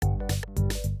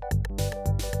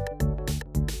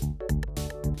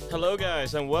Hello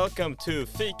guys and welcome to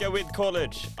Fika with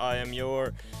College. I am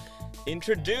your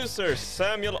introducer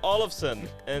Samuel Olofsson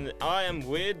and I am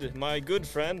with my good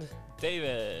friend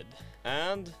David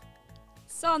and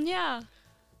Sonja,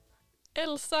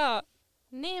 Elsa,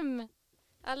 Nim.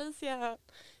 Alicia.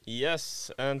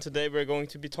 yes, and today we're going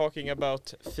to be talking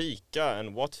about Fika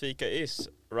and what Fika is,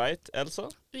 right Elsa?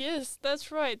 Yes,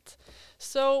 that's right.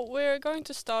 So we're going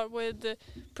to start with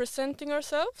presenting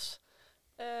ourselves.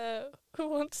 Who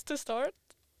wants to start?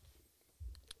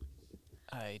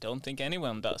 I don't think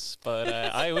anyone does, but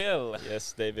I will.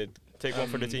 Yes, David, take one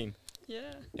for the team.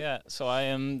 Yeah. Yeah, so I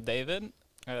am David,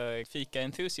 Fika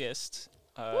enthusiast.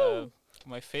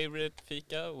 My favorite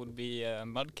Fika would be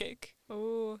mud cake,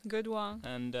 Oh, good one.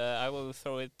 and I will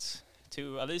throw it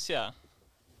to Alicia.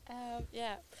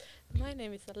 Yeah. My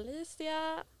name is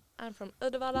Alicia. I'm from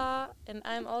Uddevalla and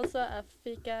I'm also a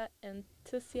Fika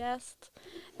enthusiast.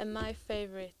 And my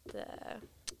favorite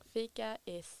Fika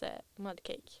is mud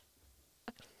cake.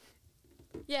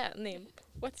 Yeah, Nim.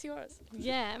 What's yours?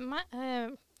 Yeah,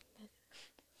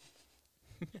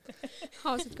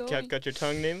 how's it going? Cat got your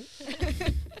tongue name?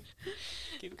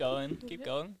 Keep going, keep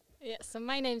going. Yeah, so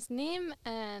my name's Nim,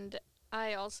 and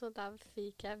I also love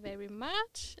Fika very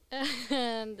much.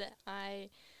 And I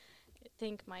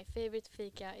think my favorite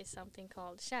Fika is something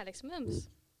called Kärleksmums.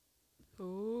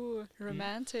 Ooh,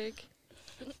 romantic.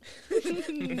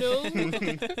 No.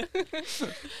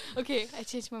 Okay, I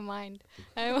changed my mind.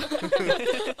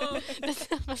 That's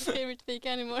not my favorite Fika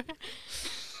anymore.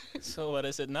 So what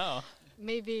is it now?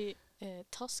 Maybe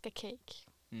Tosca cake.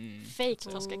 Mm. Fake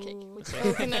Tosca cake Ooh. with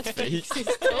coconut Fake.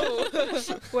 flakes.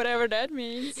 Whatever that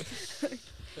means.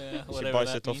 Yeah, She whatever buys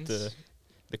that it off means.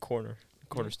 the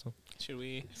cornerstone. Should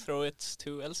we throw it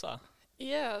to Elsa?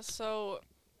 Yeah, so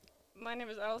my name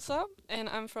is Elsa and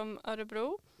I'm from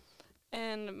Örebro.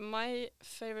 And my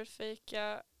favorite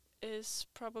fika is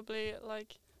probably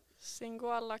like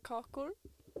Singoalla kakor.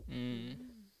 Mm.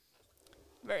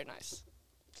 Very nice.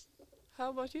 How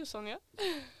about you, Sonja?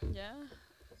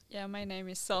 Yeah, my name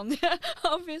is Sonja,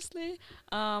 obviously.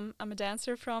 I'm a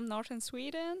dancer from northern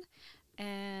Sweden,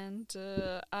 and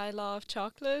I love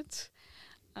chocolate,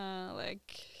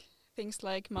 like things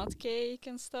like mud cake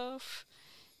and stuff.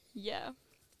 Yeah.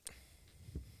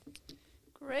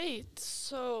 Great.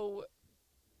 So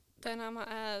then I'm gonna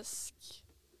ask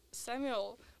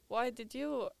Samuel, why did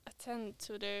you attend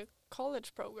to the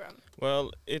college program?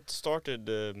 Well, it started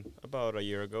about a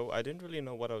year ago. I didn't really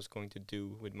know what I was going to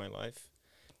do with my life,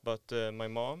 but my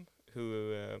mom,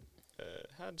 who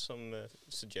had some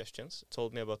suggestions,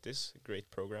 told me about this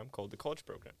great program called the college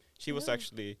program. She was Yeah.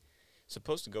 actually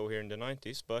supposed to go here in the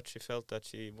 90s, but she felt that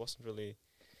she wasn't really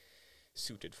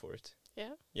suited for it.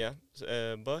 Yeah. Yeah,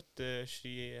 but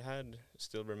she had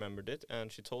still remembered it,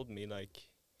 and she told me, like,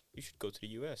 you should go to the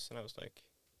US, and I was like,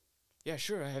 yeah,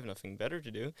 sure, I have nothing better to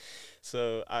do.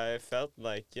 So I felt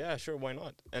like, yeah, sure, why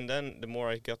not? And then the more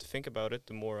I got to think about it,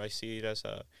 the more I see it as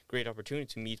a great opportunity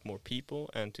to meet more people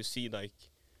and to see,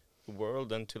 like, the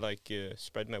world and to, like,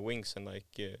 spread my wings and,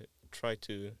 like, try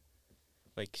to,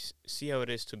 like, see how it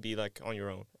is to be, like, on your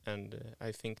own. And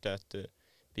I think that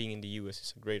being in the US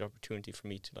is a great opportunity for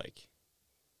me to, like,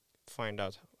 find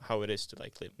out how it is to,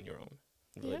 like, live on your own.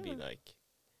 Really be, Yeah. like,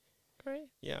 Great.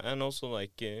 yeah, and also,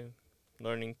 like,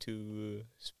 learning to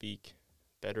speak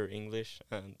better English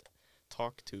and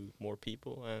talk to more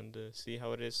people and see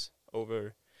how it is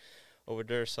over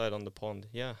their side on the pond.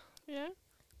 Yeah. Yeah.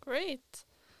 Great.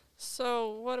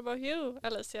 So what about you,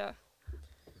 Alicia?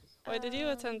 Why did you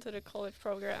attend to the college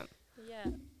program?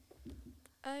 Yeah.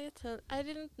 I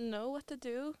didn't know what to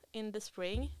do in the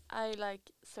spring. I like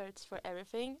searched for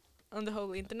everything on the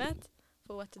whole internet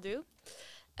for what to do.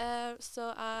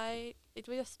 So I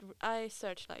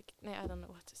searched like I don't know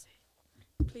what to say.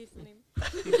 Please, Nim.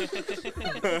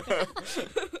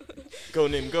 Go,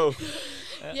 Nim, go.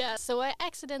 Yeah, so I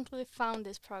accidentally found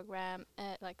this program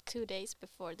like 2 days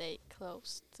before they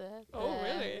closed. Oh,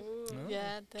 really?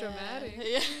 Yeah, Dramatic.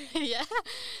 Yeah, yeah.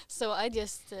 So I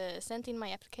just sent in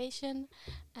my application,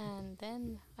 and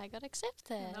then I got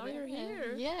accepted. And now you're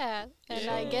here. Yeah, and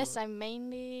I Yeah. guess I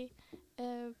mainly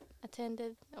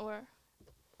attended or.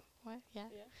 What? Yeah.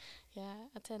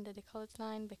 Attended the college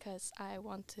line because I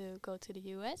want to go to the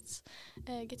US,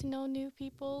 get to know new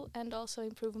people, and also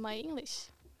improve my English.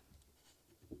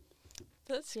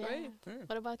 That's Yeah. great.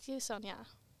 What about you, Sonja?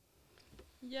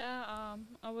 Yeah,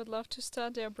 I would love to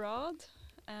study abroad,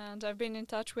 and I've been in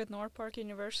touch with North Park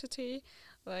University,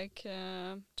 like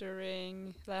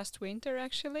during last winter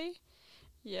actually.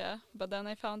 Yeah, but then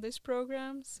I found this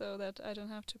program so that I don't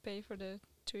have to pay for the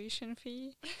tuition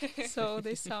fee. So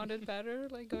this sounded better,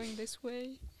 like going this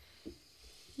way.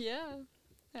 Yeah,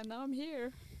 and now I'm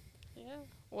here. Yeah.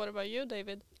 What about you,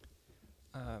 David?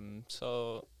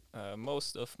 So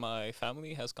most of my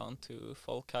family has gone to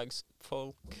folk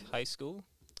high school,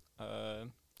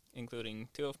 including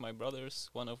two of my brothers,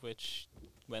 one of which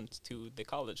went to the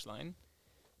college line,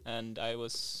 and I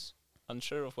was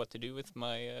unsure of what to do with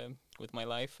my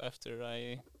life after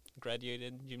I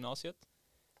graduated gymnasiet.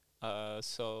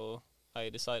 So I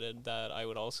decided that I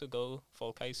would also go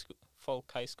folk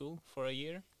high school for a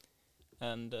year,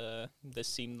 and this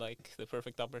seemed like the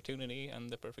perfect opportunity and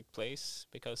the perfect place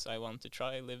because I want to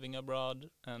try living abroad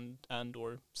and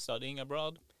or studying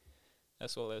abroad,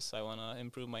 as well as I want to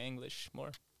improve my English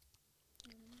more.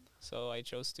 So I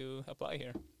chose to apply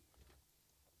here.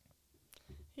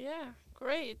 Yeah,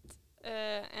 great.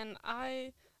 And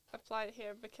I applied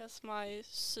here because my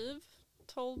SYV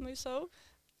told me so.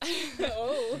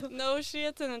 Oh. No, she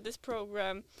attended this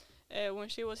program when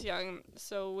she was young,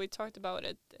 so we talked about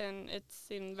it, and it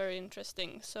seemed very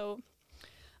interesting. So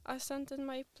I sent in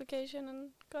my application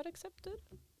and got accepted,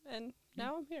 and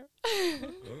now I'm here.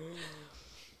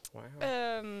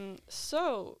 Wow.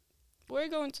 So we're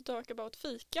going to talk about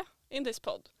fika in this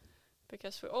pod,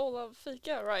 because we all love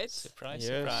fika, right? Surprise,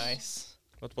 Yes. surprise.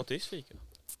 But what is fika?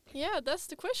 Yeah, that's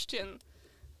the question.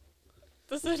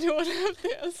 Does anyone have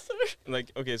the answer?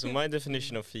 Like, okay, so my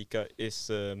definition of fika is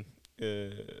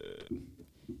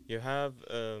you have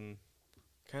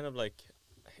kind of like,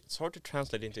 it's hard to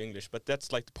translate into English, but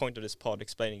that's like the point of this pod,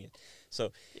 explaining it.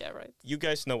 So Yeah, right. you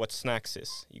guys know what snacks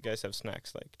is. You guys have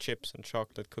snacks like chips and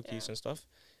chocolate cookies Yeah. and stuff.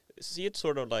 See it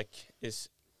sort of like is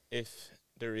if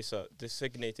there is a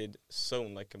designated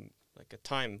zone, like a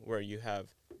time where you have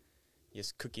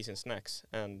yes cookies and snacks,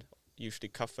 and usually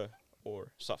kaffe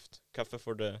or soft. Kaffe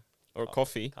for the or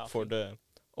coffee for Coffee. the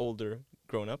older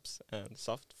grown-ups, and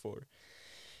soft for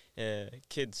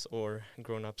kids or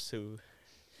grown-ups who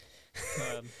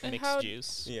And Mixed how-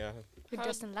 juice. yeah Who How-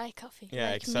 doesn't like coffee?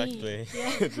 yeah like exactly Me.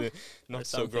 Yeah. The not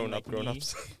so something grown-up like me.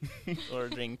 grown-ups Or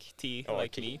drink tea Oh,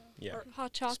 like tea. me. yeah Or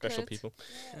hot chocolate. special people.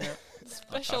 Yeah.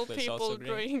 Special chocolate's also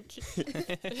people great.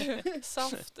 drink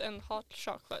soft and hot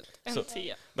chocolate and So-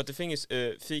 tea. But the thing is,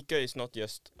 fika is not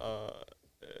just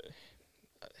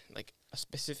like a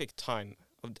specific time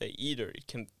of day either. It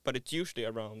can, but it's usually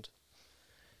around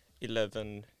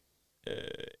 11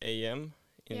 a.m.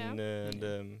 in Yeah.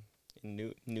 the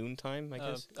in noon time, I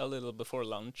guess. A little before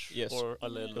lunch, Yes. or a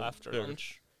little Yeah. after Yeah.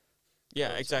 lunch. Yeah,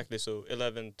 also. exactly. So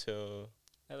 11 to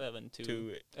 11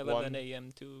 to 1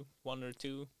 a.m. to 1 or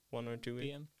 2 1 or 2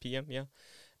 p.m. p.m. Yeah,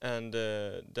 and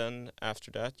then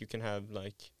after that you can have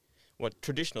like what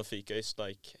traditional fika is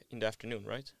like in the afternoon,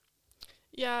 right?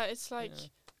 Yeah, it's like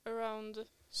Yeah. around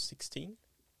 16.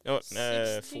 Oh,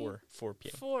 16? 4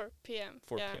 p.m. 4 p.m.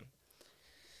 4 yeah. p.m.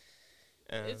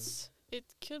 It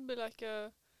could be like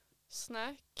a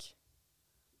snack,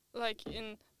 like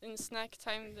in snack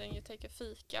time. Then you take a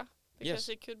fika because Yes.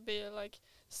 it could be like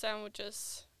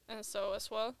sandwiches and so as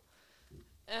well.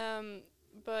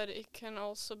 But it can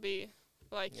also be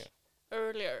like Yeah.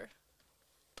 earlier,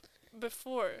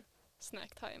 before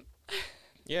snack time.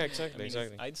 Yeah, I exactly, mean,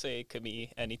 exactly. I'd say it could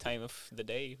be any time of the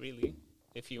day, really.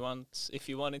 If you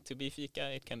want it to be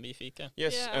fika, it can be fika.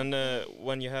 Yes, Yeah. and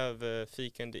when you have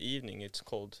fika in the evening, it's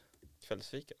called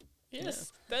kvällsfika.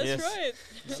 Yes, that's Yes. right.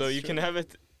 So you can have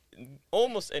it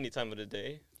almost any time of the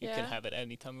day, You Yeah. can have it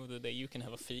any time of the day. You can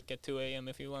have a fika at 2 a.m.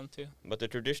 if you want to. but the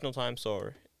traditional times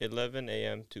are 11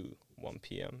 a.m. to 1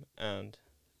 p.m. and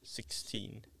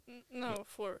 16 No,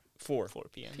 4 4 4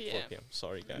 p.m. p.m. 4 p.m.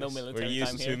 Sorry guys, No military we're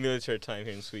used time to here. military time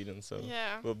here in Sweden, so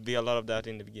Yeah. will be a lot of that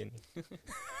in the beginning.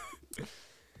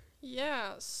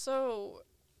 Yeah, so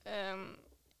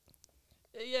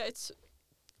yeah, it's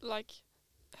like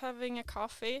having a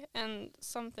coffee and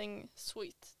something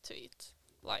sweet to eat,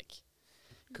 like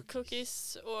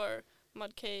cookies or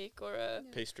mud cake or a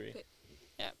Pastry.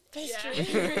 pastry.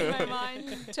 Yeah, in my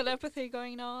mind, telepathy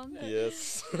going on.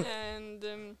 Yes.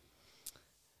 And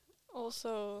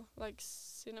also like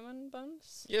cinnamon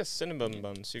buns. Yes, cinnamon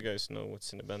buns. You guys know what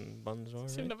cinnamon buns are, right?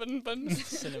 Cinnamon buns.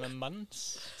 Cinnamon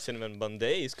buns. Cinnamon bun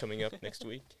day is coming up next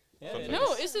week. Yeah, Fun it fact.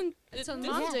 No, is. isn't It's it on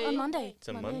this- Monday. Yeah, on Monday. It's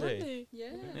a Monday.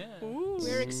 Yeah. Yeah. Ooh.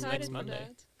 We're Next excited for Monday.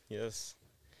 that. Yes.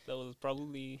 That will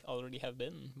probably already have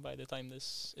been by the time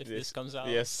this This- this comes out.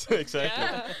 Yes, exactly.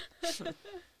 Yeah.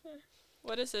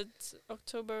 What is it?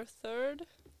 October 3rd?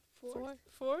 Fourth.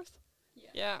 4th? Yeah.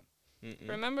 Yeah. Mm-mm.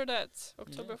 Remember that.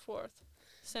 October Yeah. 4th.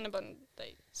 Cinnabon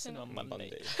Day. Cinnamon Bun Monday.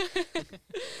 day.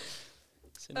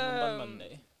 Cinnamon Bun Um,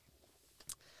 Monday.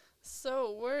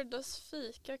 So, where does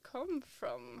fika come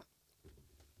from?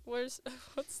 What's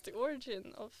the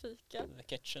origin of fika? The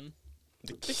kitchen.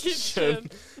 The The kitchen.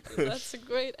 That's a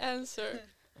great answer.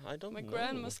 I don't My know.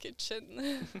 grandma's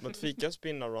kitchen. But fika's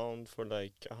been around for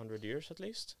like 100 years at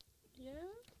least. Yeah.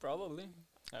 Probably.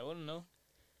 I wouldn't know.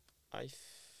 I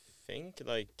think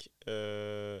like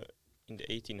in the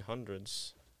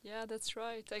 1800s. Yeah, that's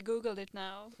right. I googled it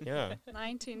now. Yeah.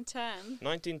 1910.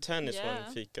 1910 is Yeah.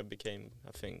 when fika became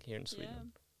a thing here in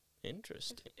Sweden.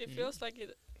 Interesting. It Mm. feels like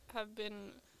it have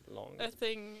been Long. a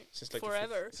thing Since like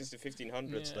forever. since the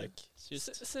 1500s, Yeah. like It's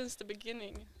just since the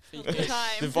beginning. fika.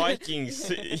 the Vikings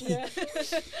Yeah.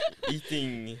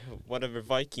 eating whatever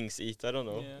Vikings eat. I don't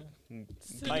know. Yeah.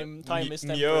 Mm, Time is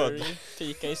mjöd. temporary.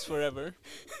 Fika is forever.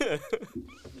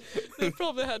 They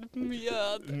probably had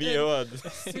mjöd. Mjöd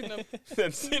Cinnamon.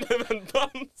 and cinnamon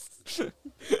buns.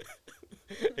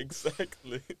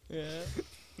 Exactly. Yeah.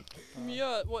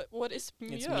 Mjöd. What is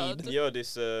It's mjöd? Mjöd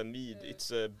is mead.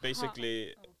 It's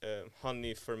basically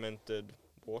honey fermented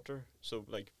water. So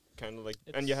like kind of like,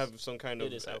 and you It's- have some kind of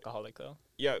It is alcoholic though.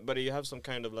 yeah, but you have some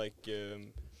kind of like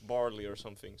barley or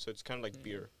something. So it's kind of like Mm.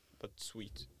 beer but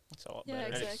sweet. It's a lot Yeah,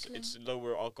 better. And exactly. it's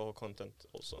lower alcohol content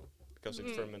also because it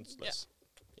Mm, ferments yeah. less.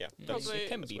 Yeah, Mm, that's, Probably- it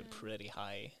can that's be what- pretty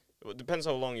high. well, it depends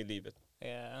how long you leave it.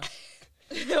 Yeah.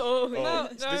 Oh, Oh, now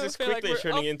this I is feel like quickly we're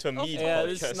turning off- into a off mead Yeah.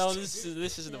 podcast.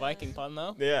 This is the Yeah. Viking pod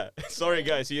now. Yeah, sorry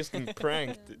guys, you just been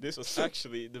pranked. This was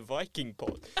actually the Viking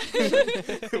pod.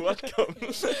 Welcome.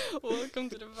 Welcome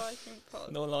to the Viking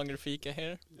pod. No longer fika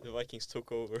here. The Vikings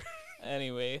took over.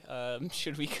 Anyway,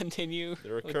 should we continue?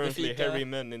 There are with the currently fika? hairy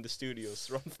men in the studios.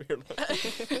 Run for your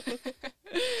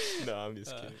life. No, I'm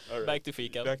just kidding. All right. Back to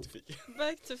fika. Back to fika.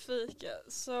 Back to fika.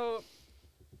 So,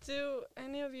 do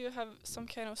any of you have some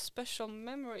kind of special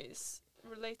memories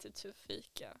related to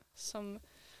fika? Some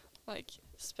like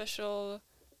special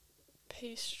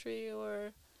pastry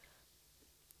or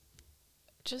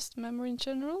just memory in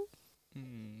general? I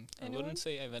Anyone? wouldn't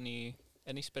say I have any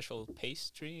special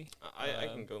pastry. I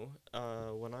can go.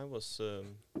 When I was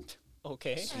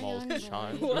Okay. small younger.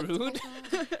 child. What? Rude.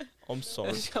 I'm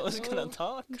sorry. I was gonna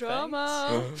talk.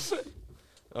 Drama.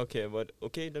 Okay, but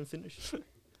okay, then finish.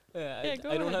 Yeah, Yeah, go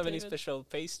I don't ahead, have any David. special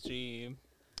pastry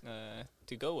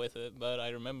to go with it, but I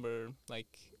remember like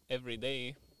every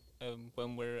day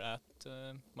when we're at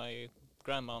my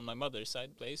grandma on my mother's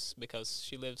side place because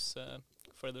she lives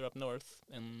further up north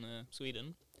in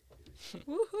Sweden.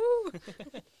 Woohoo!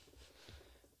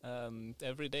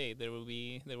 Every day there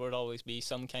would always be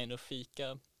some kind of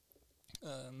fika,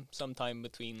 sometime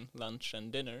between lunch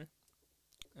and dinner,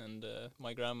 and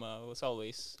my grandma was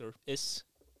always or is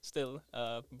still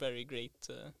a very great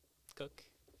cook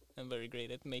and very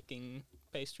great at making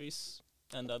pastries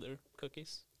and other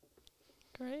cookies.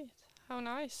 Great. How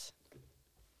nice.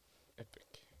 Epic.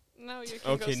 Now you can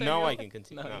go Okay, say now your- I can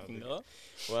continue. Now Now, you can okay.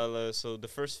 go. Well, so the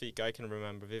first fika I can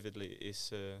remember vividly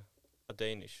is a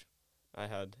Danish I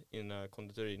had in a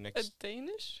conditori A next.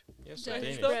 Danish? Yes, a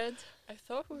Danish Danish. bread. I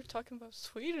thought we were talking about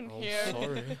Sweden Oh, here.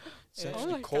 sorry. It's Yeah.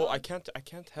 actually Oh my called. God. I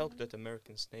can't help that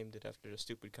Americans named it after a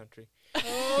stupid country.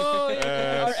 Oh,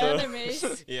 yeah. Our so-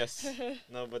 enemies. Yes.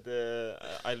 No, but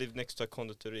I live next to a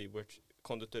conditori, which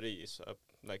conditori is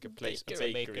like a place, a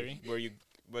Bakery. bakery, where you,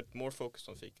 but more focused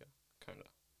on fika, kind of.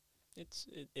 It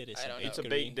is I a don't know. It's a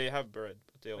bakery. They have bread,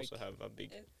 but they also Like, have a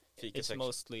big it- fika It's section.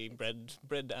 mostly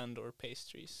bread and or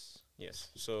pastries. Yes.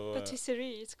 So.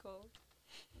 Patisserie, it's called.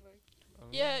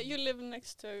 Yeah, you live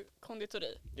next to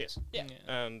konditori. Yes. Yeah.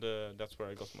 And that's where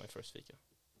I got my first fika.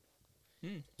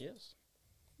 Hmm. Yes.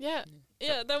 Yeah,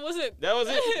 yeah, that was it. That was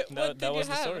it. What That did was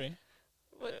you the have? story.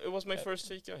 What, It was my Uh, first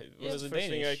fika. It yeah. was Was the it first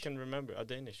thing I Danish? can remember. A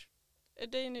Danish. a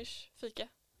Danish fika.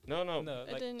 No, no. No,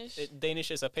 A like Danish. Danish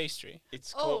is a pastry.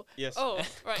 It's Oh, called. Yes. Oh,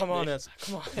 right. Come on, Elsa.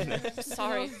 Come on.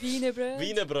 Sorry. Wienerbröd.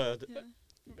 Wienerbröd.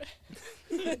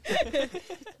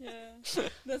 Yeah.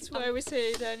 That's why we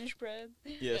say Danish bread.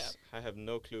 Yes. I have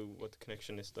no clue what the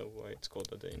connection is though. Why it's called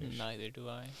a Danish. Neither do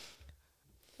I.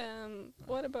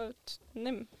 What about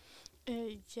Nim?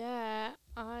 Yeah,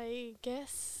 I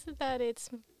guess that it's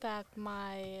that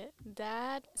my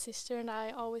dad, sister, and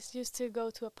I always used to go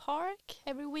to a park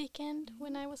every weekend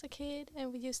when I was a kid,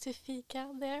 and we used to fika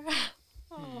there.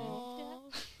 Aww.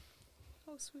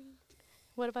 How sweet.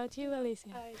 What about you, Alicia?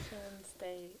 I can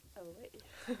stay away.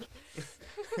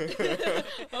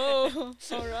 Oh,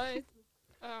 all right.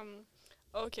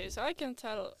 Okay, so I can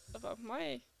tell about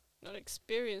my not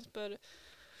experience, but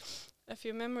a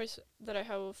few memories that I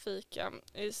have of fika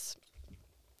is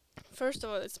first of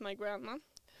all, it's my grandma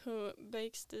who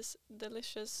bakes these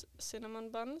delicious cinnamon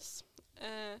buns.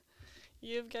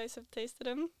 You guys have tasted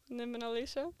them, Nim and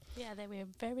Alicia. Yeah, they were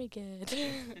very good.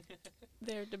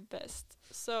 They're the best.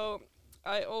 So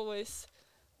I always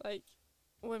like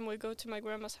when we go to my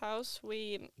grandma's house,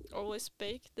 we always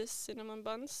bake these cinnamon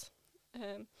buns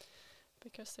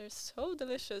because they're so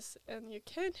delicious and you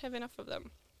can't have enough of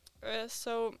them.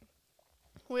 So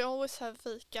we always have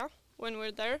fika when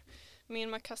we're there, me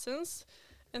and my cousins,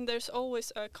 and there's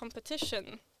always a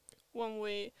competition when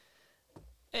we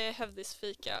have this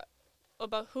fika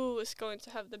about who is going to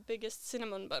have the biggest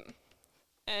cinnamon bun.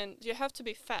 And you have to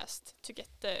be fast to get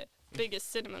the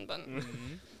biggest cinnamon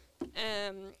bun.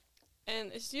 And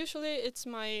it's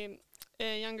my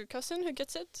younger cousin who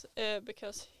gets it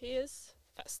because he is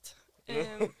fast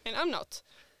and I'm not.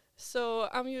 So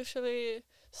I'm usually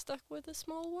stuck with the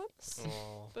small ones.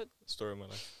 Oh, but story of my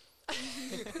life.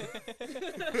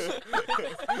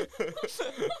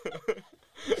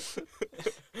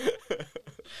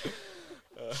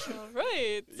 All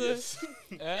right. Yes.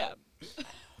 Yeah.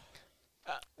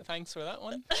 Thanks for that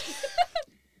one.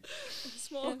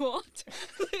 Small what?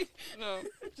 No.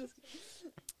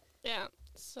 Yeah.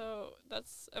 So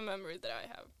that's a memory that I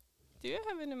have. Do you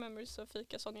have any memories of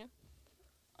fika, Sonja?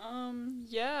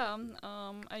 Yeah.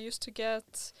 I used to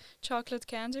get chocolate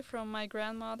candy from my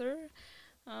grandmother,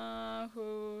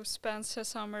 who spends her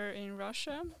summer in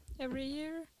Russia every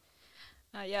year.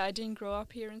 Yeah, I didn't grow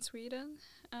up here in Sweden,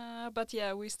 but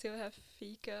yeah, we still have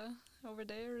fika over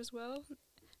there as well.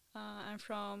 I'm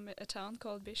from a town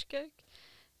called Bishkek.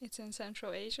 It's in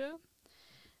Central Asia.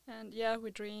 And yeah,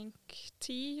 we drink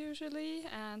tea usually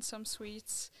and some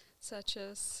sweets such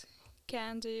as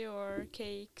candy or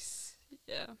cakes.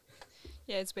 Yeah,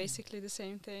 it's basically the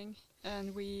same thing.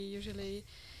 And we usually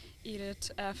eat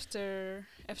it after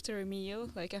a meal,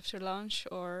 like after lunch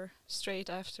or straight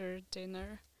after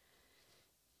dinner.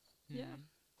 Yeah.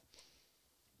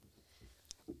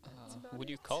 Would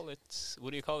you call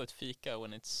it fika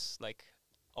when it's like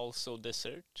also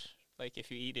dessert? Like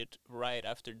if you eat it right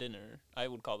after dinner, I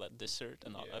would call that dessert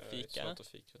and not a fika. It's not a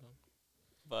fika. No.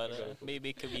 But maybe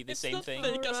it could be the It's same not thing.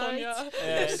 fika, Sonja.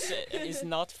 It's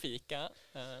not fika.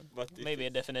 But Maybe a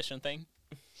definition thing.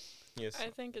 Yes. I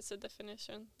think it's a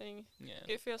definition thing. Yeah.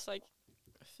 It feels like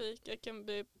fika can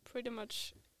be pretty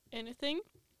much anything,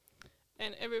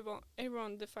 and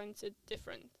everyone defines it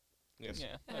different. Yes.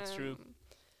 Yeah, that's true.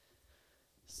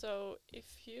 So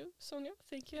if you, Sonja,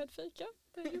 think you had fika,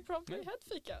 then you probably Yeah. had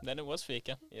fika. Then it was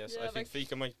fika. Yes, Yeah, I think like-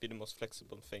 fika might be the most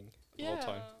flexible thing of all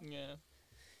time. Yeah.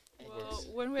 Well,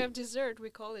 when we have dessert, we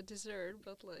call it dessert,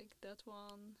 but like that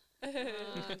one,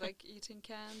 like eating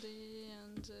candy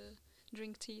and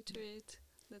drink tea to it,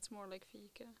 that's more like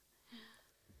fika.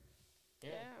 Yeah.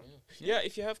 Yeah,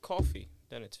 if you have coffee,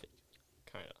 then it's fika.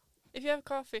 Kinda. If you have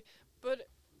coffee, but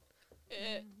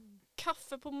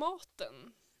kaffe på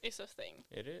maten is a thing.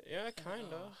 It is. Yeah,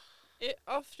 kinda.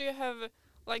 After you have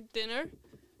like dinner,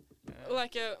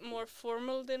 like a more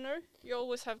formal dinner, you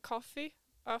always have coffee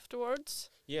afterwards.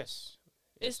 Yes.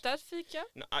 Is that fika?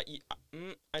 No,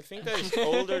 I think that is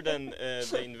older than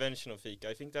the invention of fika.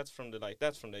 I think that's from the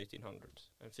 1800s,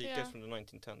 and fika Yeah. is from the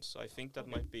 1910s. So I think that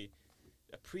might be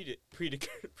a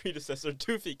predecessor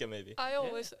to fika, maybe. I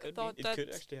always could be. thought It that. could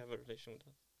actually have a relation with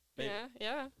that. Maybe.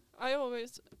 Yeah. I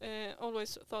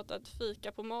always thought that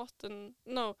fika på maten,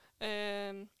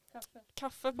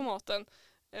 kaffe på maten,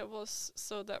 was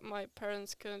so that my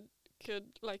parents could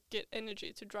like get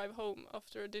energy to drive home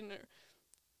after dinner.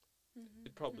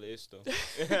 It probably is though.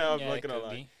 Yeah, I'm Yeah, not it gonna could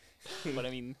lie. be. But I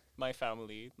mean, my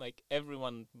family, like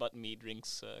everyone but me,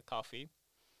 drinks coffee,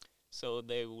 so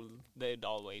they'd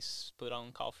always put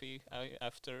on coffee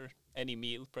after any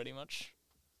meal, pretty much.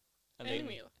 And Any they-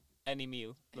 meal. Any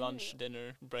meal, Any lunch, meal.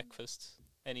 dinner, breakfast,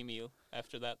 any meal.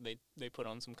 After that, they put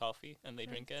on some coffee and they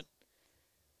drink it.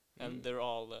 And Mm. they're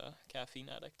all caffeine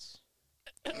addicts.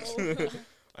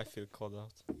 I feel called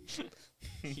out.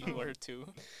 You were too.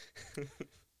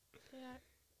 Yeah.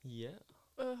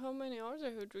 Yeah, How many are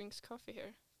there who drinks coffee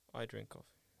here? I drink coffee.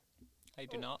 I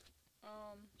do not.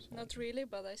 Not really,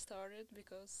 but I started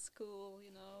because school,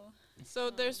 So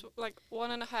there's like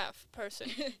 1.5 person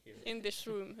in this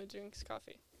room who drinks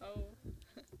coffee. Oh,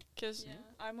 'Cause yeah.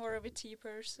 I'm more of a tea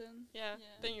person. yeah, Yeah.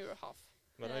 then you're half.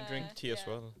 But I drink tea as yeah.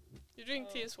 well. You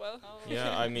drink tea as well. Oh.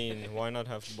 Yeah, I mean, why not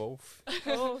have both?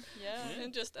 Oh, yeah.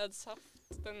 And just add soft.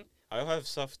 Then I have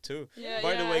soft too. Yeah,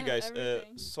 By the way, yeah, guys,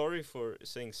 everything. sorry for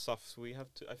saying soft.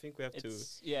 I think we have to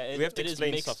We have to it is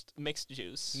explain mixed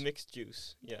juice. mixed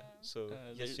juice. Yeah. Yeah. So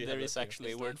There, you there have is that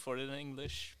actually a It's word like- for it in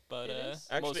English, but It is?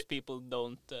 Actually- most people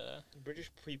don't.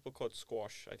 British people call it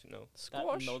squash. I know.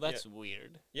 squash. No, that's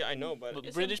weird. Yeah, I know, but But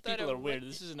Isn't British that people a are weird. wet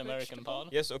This is an American vegetable?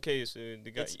 pod. yes, okay. So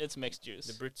the guy, It's mixed juice.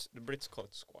 the Brits call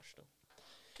it squash though.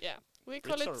 Yeah, We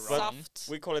call Rich it or wrong? soft.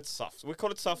 We call it soft. We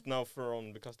call it soft now for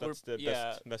on because We're- that's the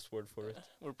yeah. best word for it.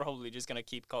 We're probably just gonna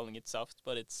keep calling it soft,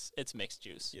 but it's mixed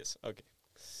juice. Yes. Okay.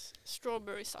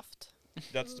 Strawberry soft.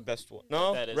 That's the best one.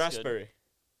 No, That is raspberry.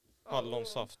 Hallon Oh.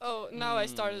 soft. Oh, now I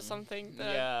started Mm, something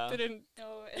that yeah. I didn't.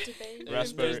 No, a debate. There's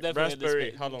Raspberry. definitely a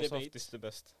Raspberry. dispa- Hallon soft debate. is the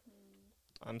best.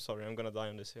 I'm sorry. I'm gonna die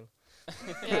on this hill.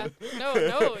 Yeah. No.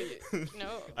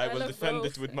 No. I will love defend both.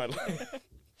 it with my life.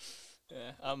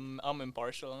 Yeah, I'm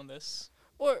impartial on this.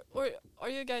 Or are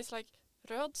you guys like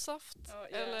röd saft Oh,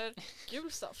 yeah. eller gul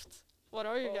saft? What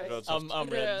are you Oh. guys? Röd saft. I'm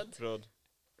red. Röd.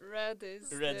 Red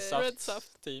is Red the soft Red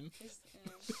soft. team.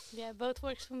 Yeah, both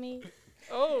works for me.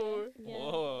 Oh. Yeah.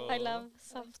 Whoa. I love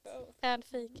soft and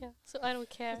fika, so I don't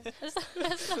care. As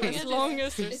As long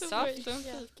as there's it's saft great, and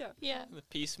yeah. fika. Yeah. The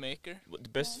peacemaker. The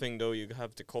best thing though, you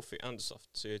have the coffee and the soft.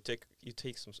 So you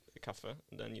take some coffee,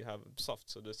 and then you have soft.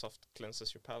 So the soft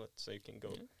cleanses your palate, so you can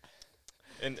go.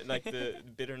 Yeah. And like the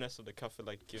bitterness of the coffee,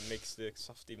 like it makes the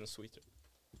soft even sweeter.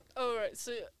 Alright,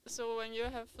 so when you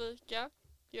have fika,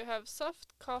 you have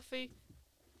soft coffee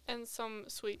and some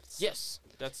sweets. Yes,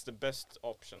 that's the best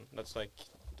option. That's like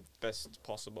the best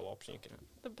possible option you can have.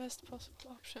 The best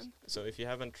possible option. So if you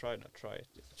haven't tried that, try it.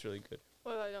 It's really good.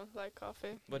 Well, I don't like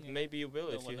coffee. But Yeah. maybe you will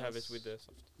No if you one have it else- with the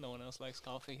soft. No one else likes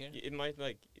coffee here. It might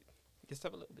like just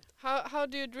have a little bit How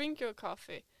do you drink your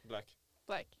coffee? black.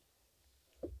 Black.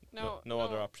 No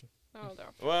other option. No other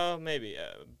option. Well, maybe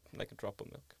like a drop of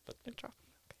milk, but A drop.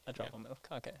 A drop Yeah. of milk.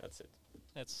 Okay, that's it.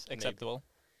 that's Maybe. acceptable.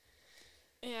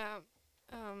 Yeah.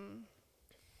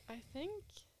 I think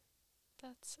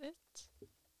that's it.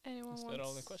 Anyone Is wants? that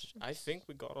all the questions? I think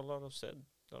we got a lot of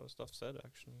stuff said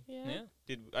actually. Yeah.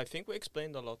 Yeah. I think we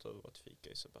explained a lot of what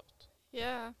fika is about.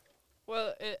 Yeah.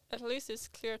 Well, at least it's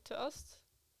clear to us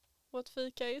what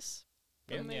fika is.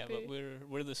 But Yeah. Yeah, but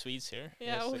we're the Swedes here.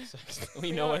 Yeah, Yes, exactly.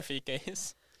 We know Yeah. where fika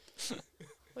is.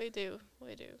 we do.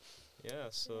 We do. Yeah,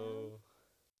 so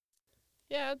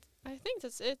Yeah, I think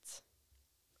that's it.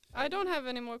 I don't have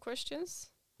any more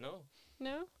questions. no.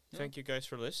 No? Yeah. Thank you guys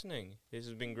for listening. This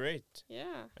has been great.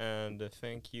 Yeah. And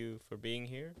thank you for being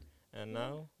here. And Yeah.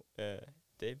 now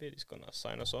David is gonna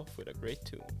sign us off with a great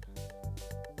tune.